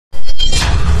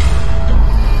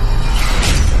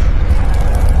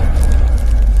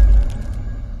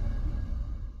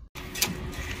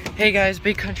Hey guys,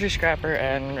 Big Country Scrapper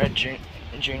and Red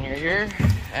Junior here,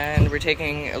 and we're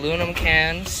taking aluminum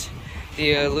cans,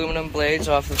 the aluminum blades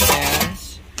off the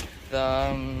fans,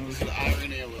 This is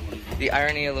the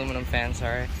irony aluminum fan,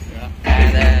 sorry. Yeah.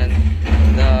 And then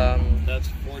the That's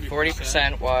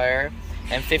 40% wire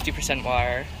and 50%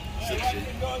 wire.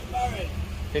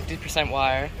 50%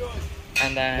 wire,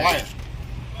 and then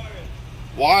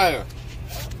Wire.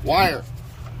 wire.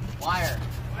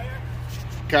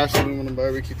 Cast aluminum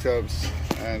barbecue tubs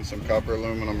and some copper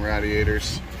aluminum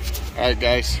radiators. Alright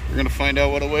guys, we're gonna find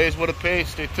out what it weighs, what it pays.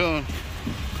 Stay tuned.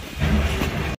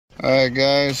 Alright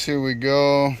guys, here we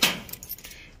go.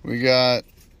 We got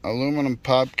aluminum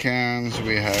pop cans.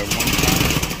 We have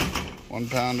 1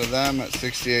 pound of them at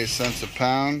 68 cents a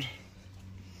pound.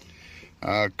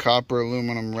 Copper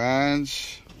aluminum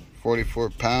rads,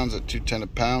 44 pounds at $2.10 a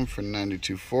pound for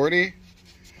 $92.40.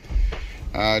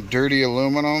 Dirty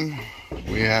aluminum,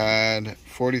 we had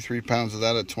 43 pounds of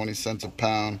that at 20 cents a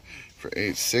pound for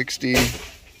 $8.60.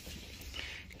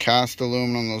 Cast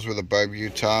aluminum, those were the barbecue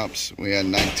tops. We had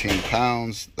 19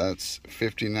 pounds, that's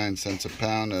 59 cents a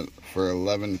pound for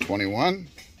 $11.21.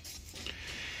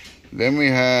 Then we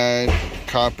had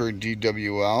copper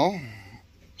DWL.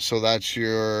 So that's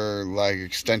your like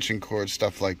extension cord,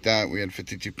 stuff like that. We had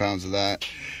 52 pounds of that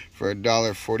for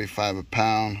 $1.45 a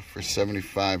pound for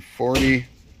 $75.40.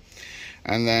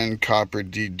 And then copper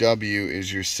DW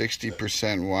is your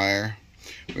 60% wire.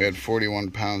 We had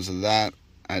 41 pounds of that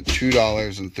at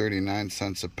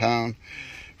 $2.39 a pound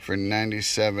for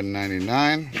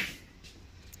 $97.99.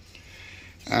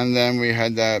 And then we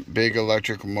had that big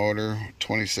electric motor,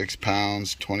 26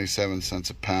 pounds, 27 cents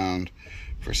a pound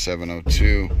for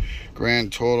 $7.02.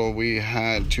 Grand total, we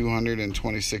had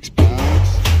 226 pounds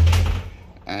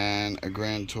and a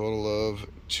grand total of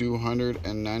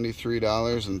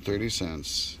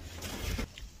 $293.30.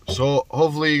 So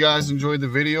hopefully you guys enjoyed the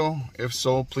video. If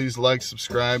so, please like,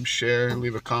 subscribe, share,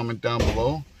 leave a comment down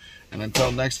below. And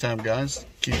until next time guys,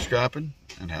 keep scrapping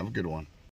and have a good one.